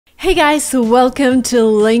Hey guys, so welcome to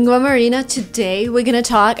linguamarina. Today we're gonna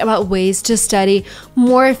talk about ways to study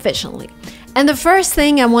more efficiently. And the first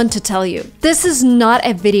thing I want to tell you, this is not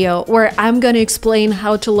a video where I'm gonna explain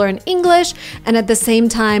how to learn English and at the same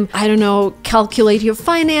time, I don't know, calculate your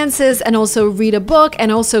finances and also read a book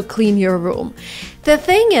and also clean your room. The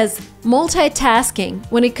thing is, multitasking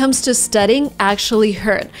when it comes to studying actually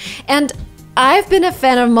hurt. And I've been a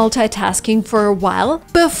fan of multitasking for a while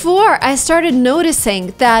before I started noticing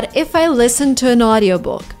that if I listen to an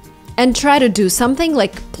audiobook and try to do something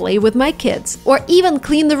like play with my kids or even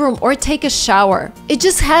clean the room or take a shower, it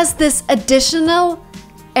just has this additional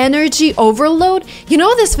energy overload. You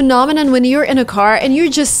know this phenomenon when you're in a car and you're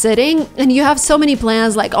just sitting and you have so many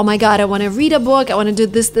plans like, oh my God, I want to read a book, I want to do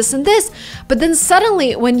this, this, and this. But then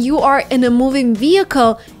suddenly when you are in a moving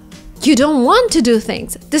vehicle, you don't want to do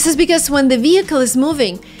things. This is because when the vehicle is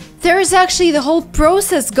moving, there is actually the whole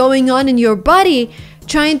process going on in your body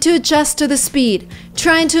trying to adjust to the speed,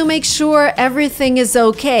 trying to make sure everything is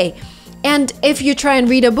okay. And if you try and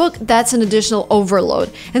read a book, that's an additional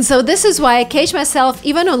overload. And so this is why I catch myself,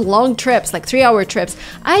 even on long trips, like 3-hour trips,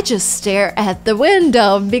 I just stare at the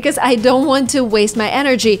window because I don't want to waste my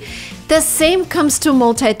energy. The same comes to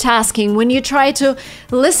multitasking. When you try to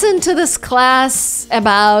listen to this class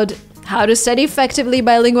about how to study effectively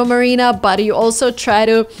by linguamarina, but you also try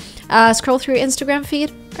to scroll through your Instagram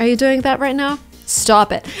feed. Are you doing that right now?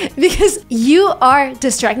 Stop it, because you are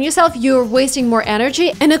distracting yourself, you're wasting more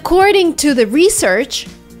energy. And according to the research,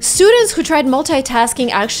 students who tried multitasking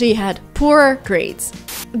actually had poorer grades.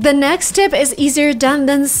 The next tip is easier done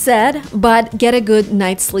than said, but get a good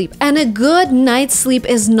night's sleep. And a good night's sleep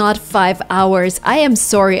is not 5 hours. I am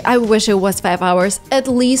sorry, I wish it was 5 hours, at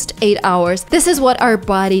least 8 hours. This is what our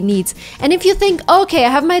body needs. And if you think, okay, I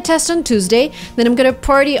have my test on Tuesday, then I'm gonna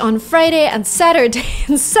party on Friday and Saturday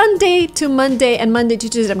and Sunday to Monday and Monday to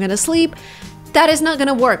Tuesday I'm gonna sleep, that is not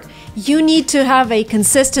gonna work. You need to have a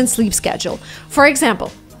consistent sleep schedule. For example,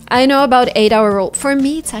 I know about 8-hour rule. For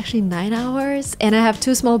me, it's actually 9 hours and I have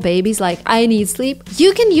 2 small babies, like I need sleep.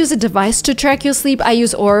 You can use a device to track your sleep. I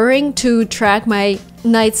use Oura Ring to track my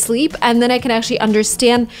night's sleep and then I can actually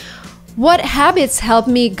understand what habits help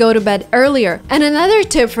me go to bed earlier. And another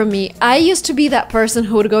tip from me, I used to be that person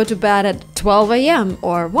who would go to bed at 12 a.m.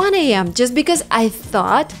 or 1 a.m. just because I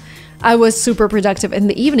thought I was super productive in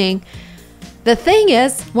the evening. The thing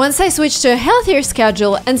is, once I switched to a healthier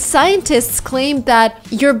schedule, and scientists claim that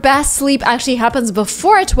your best sleep actually happens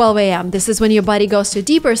before 12 a.m. This is when your body goes to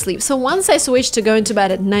deeper sleep. So once I switched to going to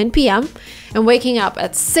bed at 9 p.m. and waking up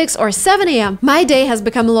at 6 or 7 a.m., my day has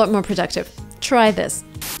become a lot more productive. Try this.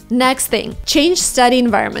 Next thing, change study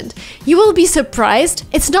environment. You will be surprised.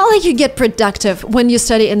 It's not like you get productive when you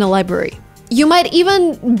study in a library. You might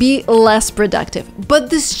even be less productive,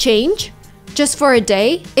 but this change just for a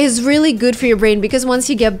day is really good for your brain because once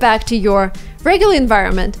you get back to your regular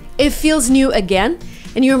environment, it feels new again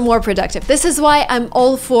and you're more productive. This is why I'm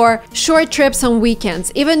all for short trips on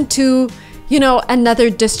weekends, even to, you know, another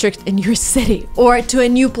district in your city or to a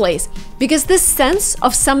new place, because this sense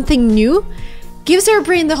of something new gives our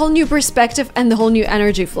brain the whole new perspective and the whole new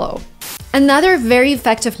energy flow. Another very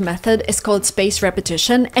effective method is called spaced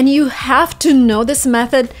repetition, and you have to know this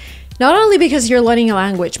method not only because you're learning a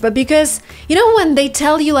language, but because, you know, when they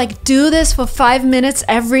tell you like, do this for 5 minutes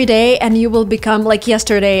every day and you will become, like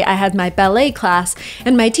yesterday, I had my ballet class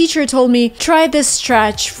and my teacher told me, try this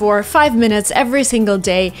stretch for 5 minutes every single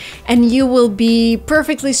day and you will be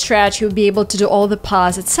perfectly stretched, you'll be able to do all the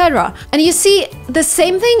pause, etc. And you see, the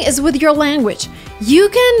same thing is with your language. You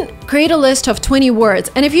can create a list of 20 words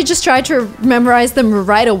and if you just try to memorize them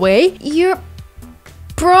right away, you're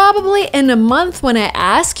probably in a month when I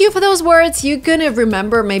ask you for those words, you're gonna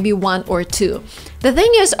remember maybe 1 or 2. The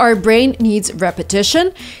thing is, our brain needs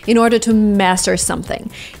repetition in order to master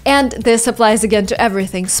something. And this applies again to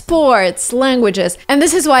everything, sports, languages, and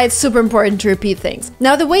this is why it's super important to repeat things.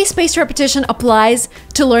 Now, the way spaced repetition applies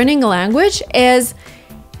to learning a language is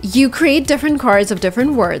you create different cards of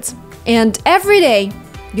different words. And every day,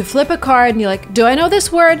 you flip a card and you're like, do I know this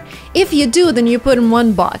word? If you do, then you put in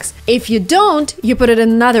one box. If you don't, you put it in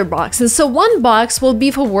another box. And so one box will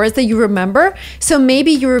be for words that you remember. So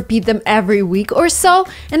maybe you repeat them every week or so.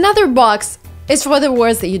 Another box is for the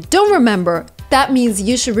words that you don't remember. That means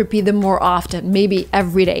you should repeat them more often, maybe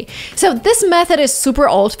every day. So this method is super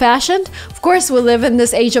old-fashioned. Of course, we live in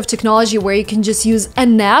this age of technology where you can just use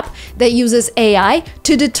an app that uses AI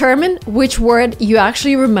to determine which word you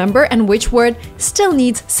actually remember and which word still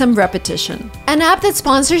needs some repetition. An app that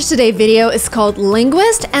sponsors today's video is called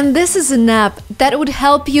Lingvist, and this is an app that would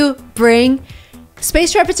help you bring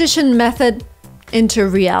spaced repetition method into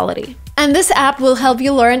reality. And this app will help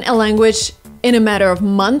you learn a language in a matter of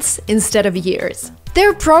months instead of years.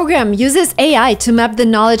 Their program uses AI to map the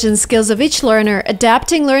knowledge and skills of each learner,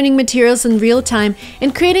 adapting learning materials in real time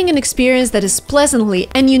and creating an experience that is pleasantly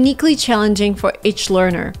and uniquely challenging for each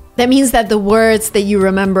learner. That means that the words that you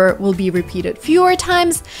remember will be repeated fewer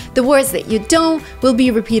times, the words that you don't will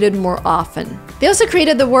be repeated more often. They also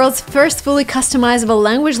created the world's first fully customizable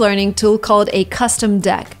language learning tool called a custom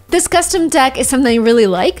deck. This custom deck is something I really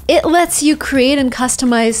like. It lets you create and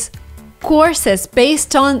customize courses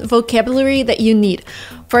based on vocabulary that you need.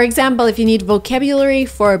 For example, if you need vocabulary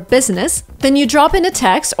for business, then you drop in a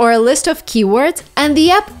text or a list of keywords, and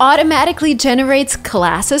the app automatically generates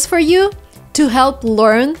classes for you to help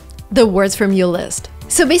learn the words from your list.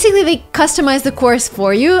 So basically, they customize the course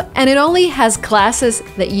for you, and it only has classes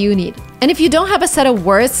that you need. And if you don't have a set of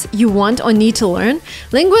words you want or need to learn,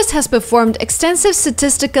 Lingvist has performed extensive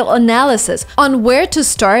statistical analysis on where to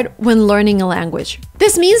start when learning a language.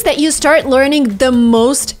 This means that you start learning the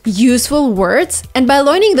most useful words, and by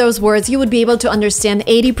learning those words, you would be able to understand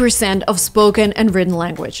 80% of spoken and written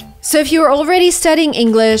language. So if you're already studying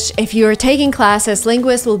English, if you're taking classes,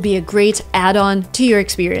 Lingvist will be a great add-on to your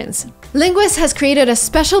experience. Lingvist has created a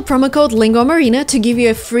special promo code linguamarina to give you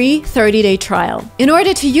a free 30-day trial. In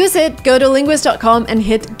order to use it, go to lingvist.com and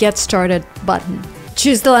hit Get Started button.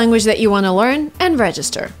 Choose the language that you want to learn and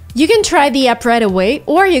register. You can try the app right away,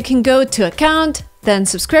 or you can go to Account, then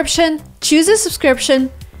Subscription, choose a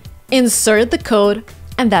subscription, insert the code,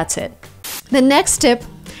 and that's it. The next tip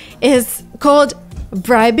is called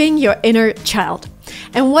bribing your inner child.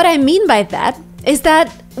 And what I mean by that is that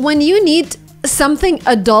when you need something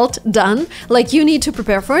adult done, like you need to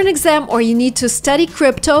prepare for an exam or you need to study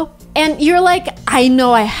crypto, and you're like, I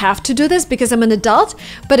know I have to do this because I'm an adult,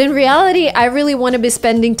 but in reality, I really want to be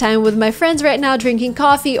spending time with my friends right now, drinking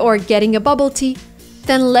coffee or getting a bubble tea,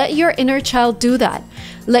 then let your inner child do that.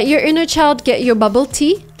 Let your inner child get your bubble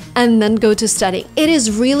tea and then go to study. It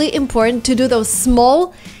is really important to do those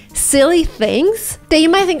small, silly things that you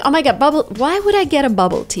might think, oh my god, why would I get a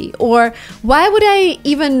bubble tea? Or why would I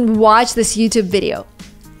even watch this YouTube video?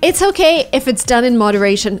 It's okay if it's done in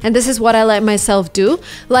moderation, and this is what I let myself do.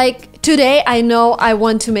 Like today, I know I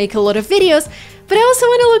want to make a lot of videos, but I also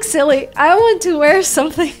want to look silly. I want to wear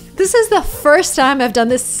something. This is the first time I've done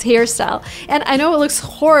this hairstyle, and I know it looks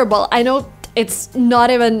horrible. I know it's not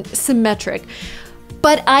even symmetric.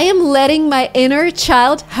 But I am letting my inner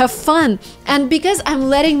child have fun. And because I'm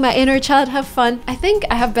letting my inner child have fun, I think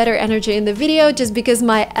I have better energy in the video just because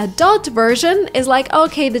my adult version is like,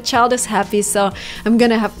 okay, the child is happy, so I'm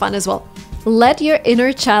gonna have fun as well. Let your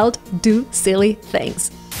inner child do silly things.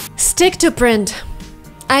 Stick to print.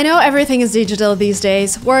 I know everything is digital these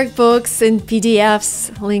days. Workbooks and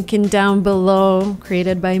PDFs, linking down below,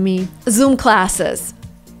 created by me. Zoom classes.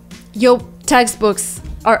 Your textbooks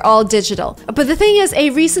are all digital. But the thing is,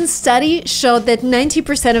 a recent study showed that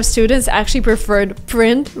 90% of students actually preferred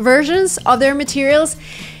print versions of their materials.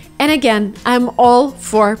 And again, I'm all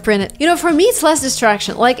for printed. You know, for me, it's less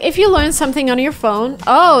distraction. Like if you learn something on your phone,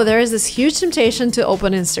 oh, there is this huge temptation to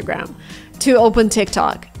open Instagram, to open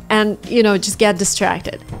TikTok, and, you know, just get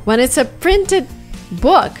distracted. When it's a printed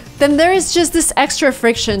book, then there is just this extra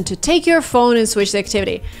friction to take your phone and switch the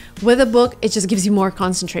activity. With a book, it just gives you more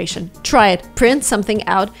concentration. Try it. Print something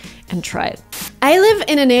out and try it. I live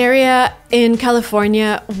in an area in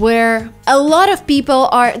California where a lot of people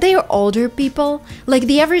they are older people. Like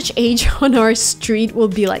the average age on our street will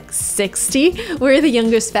be like 60. We're the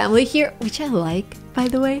youngest family here, which I like, by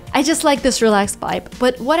the way. I just like this relaxed vibe.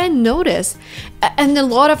 But what I notice, and a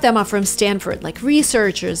lot of them are from Stanford, like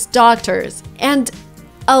researchers, doctors, and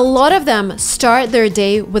a lot of them start their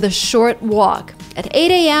day with a short walk. At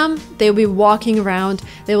 8 a.m., they'll be walking around,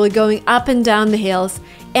 they will be going up and down the hills,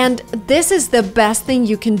 and this is the best thing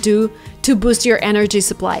you can do to boost your energy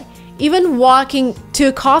supply. Even walking to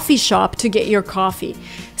a coffee shop to get your coffee.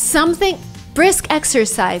 Something, brisk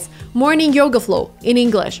exercise, morning yoga flow in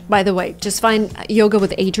English, by the way. Just find Yoga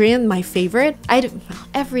with Adriene, my favorite. I do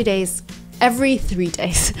every 3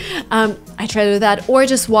 days. I try to do that, or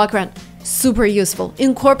just walk around. Super useful.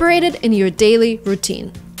 Incorporate it in your daily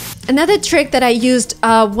routine. Another trick that I used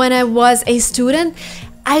when I was a student,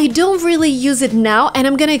 I don't really use it now, and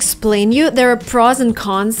I'm gonna explain you. There are pros and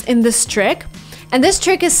cons in this trick, and this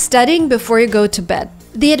trick is studying before you go to bed.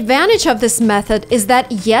 The advantage of this method is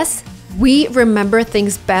that yes, we remember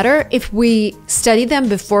things better if we study them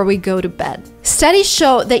before we go to bed. Studies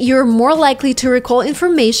show that you're more likely to recall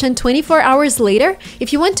information 24 hours later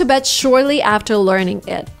if you went to bed shortly after learning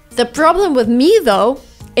it. The problem with me, though,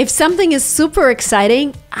 If something is super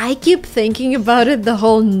exciting, I keep thinking about it the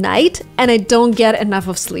whole night and I don't get enough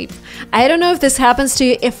of sleep. I don't know if this happens to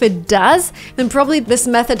you. If it does, then probably this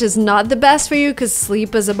method is not the best for you because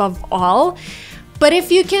sleep is above all. But if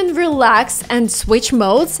you can relax and switch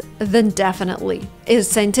modes, then definitely. It is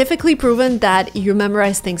scientifically proven that you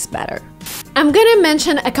memorize things better. I'm gonna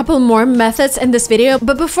mention a couple more methods in this video,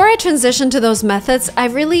 but before I transition to those methods, I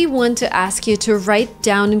really want to ask you to write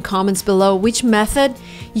down in comments below which method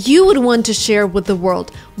you would want to share with the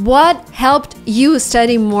world. What helped you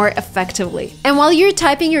study more effectively? And while you're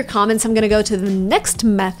typing your comments, I'm gonna go to the next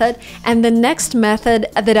method, and the next method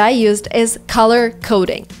that I used is color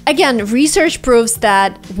coding. Again, research proves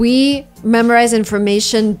that we memorize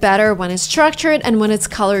information better when it's structured and when it's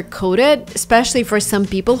color coded, especially for some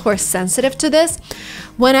people who are sensitive to this.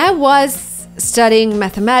 When I was studying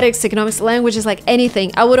mathematics, economics, languages, like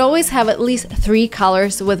anything, I would always have at least 3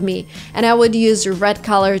 colors with me, and I would use red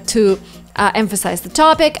color to emphasize the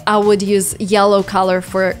topic, I would use yellow color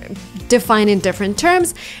for defining different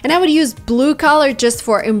terms, and I would use blue color just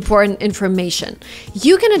for important information.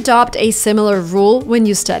 You can adopt a similar rule when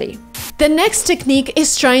you study. The next technique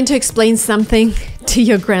is trying to explain something to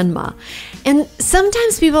your grandma. And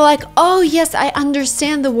sometimes people are like, oh yes, I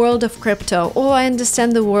understand the world of crypto. Oh, I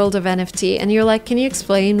understand the world of NFT. And you're like, can you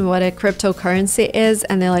explain what a cryptocurrency is?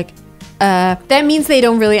 And they're like, that means they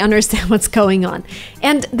don't really understand what's going on.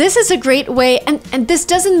 And this is a great way, and this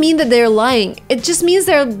doesn't mean that they're lying. It just means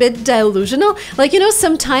they're a bit delusional. Like, you know,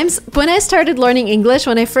 sometimes when I started learning English,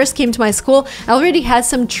 when I first came to my school, I already had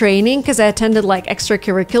some training because I attended like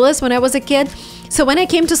extracurriculars when I was a kid. So when I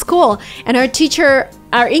came to school and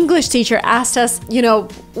our English teacher asked us, you know,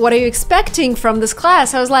 what are you expecting from this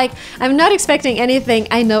class? I was like, I'm not expecting anything.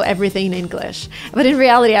 I know everything in English. But in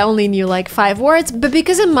reality, I only knew like 5 words. But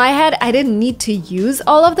because in my head, I didn't need to use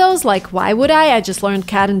all of those. Like, why would I? I just learned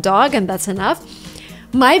cat and dog and that's enough.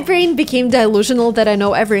 My brain became delusional that I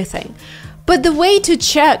know everything. But the way to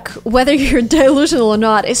check whether you're delusional or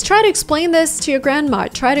not is try to explain this to your grandma.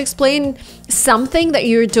 Try to explain something that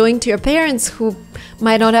you're doing to your parents who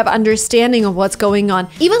might not have understanding of what's going on.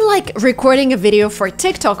 Even like recording a video for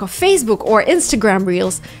TikTok or Facebook or Instagram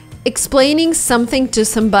Reels, explaining something to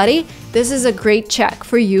somebody, this is a great check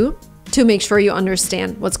for you to make sure you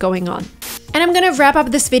understand what's going on. And I'm gonna wrap up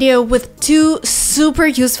this video with 2 super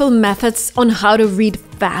useful methods on how to read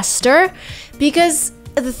faster, because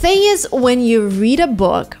the thing is, when you read a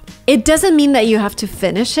book, it doesn't mean that you have to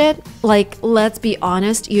finish it. Like, let's be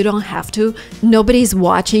honest, you don't have to. Nobody's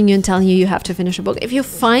watching you and telling you you have to finish a book. If you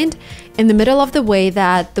find in the middle of the way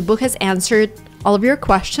that the book has answered all of your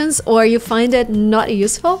questions, or you find it not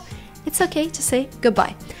useful, it's okay to say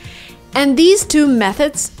goodbye. And these 2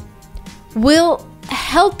 methods will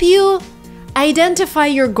help you identify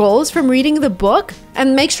your goals from reading the book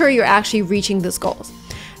and make sure you're actually reaching those goals.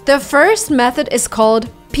 The first method is called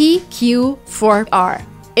PQ4R.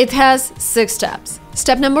 It has 6 steps.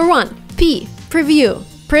 Step number 1, P, preview.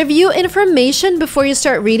 Preview information before you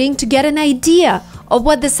start reading to get an idea of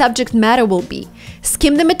what the subject matter will be.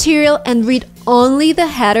 Skim the material and read only the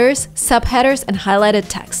headers, subheaders, and highlighted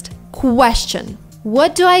text. Question: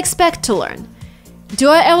 what do I expect to learn? Do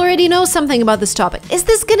I already know something about this topic? Is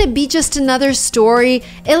this gonna be just another story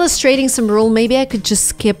illustrating some rule? Maybe I could just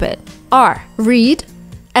skip it. R, read.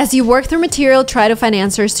 As you work through material, try to find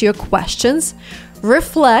answers to your questions.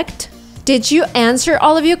 Reflect. Did you answer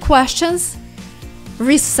all of your questions?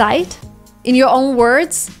 Recite in your own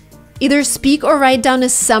words. Either speak or write down a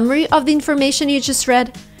summary of the information you just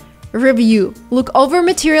read. Review. Look over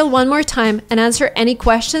material one more time and answer any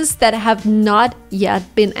questions that have not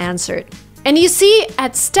yet been answered. And you see,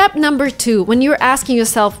 at step number 2, when you're asking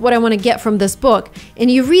yourself what I want to get from this book, and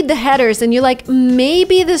you read the headers and you're like,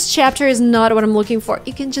 maybe this chapter is not what I'm looking for,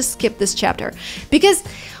 you can just skip this chapter. Because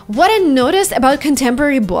what I noticed about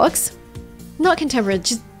contemporary books, not contemporary,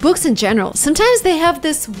 just books in general, sometimes they have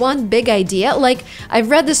this one big idea. Like, I've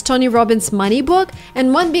read this Tony Robbins money book,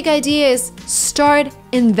 and one big idea is start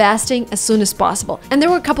investing as soon as possible. And there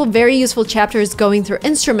were a couple very useful chapters going through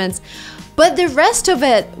instruments. But the rest of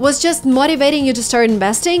it was just motivating you to start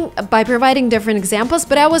investing by providing different examples,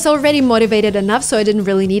 but I was already motivated enough, so I didn't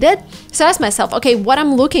really need it. So I asked myself, okay, what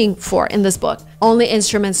I'm looking for in this book? Only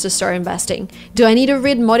instruments to start investing. Do I need to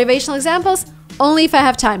read motivational examples? Only if I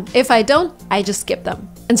have time. If I don't, I just skip them.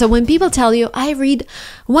 And so when people tell you, I read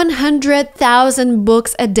 100,000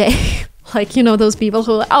 books a day, like, you know, those people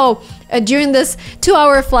who, during this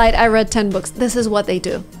 2-hour flight, I read 10 books. This is what they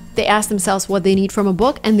do. They ask themselves what they need from a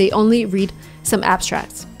book, and they only read some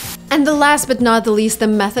abstracts. And the last but not the least, the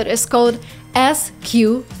method is called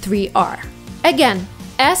SQ3R. Again,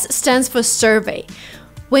 S stands for survey.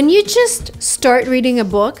 When you just start reading a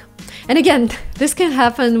book, and again, this can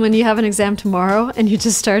happen when you have an exam tomorrow and you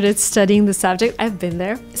just started studying the subject. I've been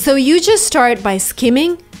there. So you just start by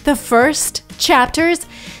skimming the first chapters,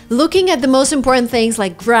 looking at the most important things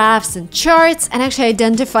like graphs and charts, and actually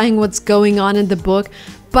identifying what's going on in the book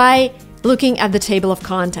by looking at the table of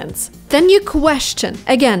contents. Then you question,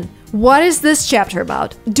 again, what is this chapter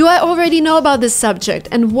about? Do I already know about this subject?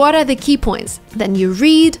 And what are the key points? Then you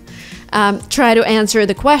read, try to answer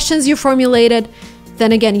the questions you formulated.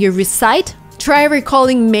 Then again, you recite, try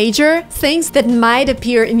recalling major things that might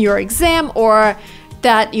appear in your exam or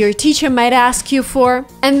that your teacher might ask you for.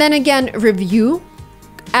 And then again, review.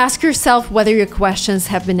 Ask yourself whether your questions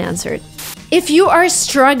have been answered. If you are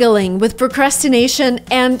struggling with procrastination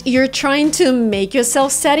and you're trying to make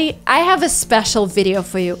yourself study, I have a special video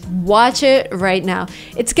for you. Watch it right now.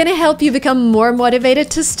 It's gonna help you become more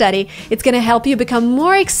motivated to study. It's gonna help you become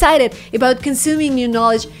more excited about consuming new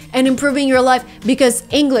knowledge and improving your life, because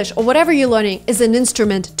English or whatever you're learning is an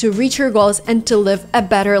instrument to reach your goals and to live a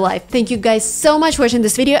better life. Thank you guys so much for watching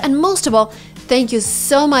this video, and most of all, thank you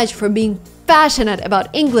so much for being passionate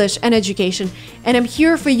about English and education. And I'm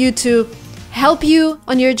here for you to help you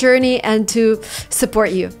on your journey and to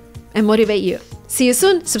support you and motivate you. See you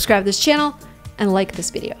soon. Subscribe to this channel and like this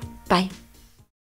video. Bye.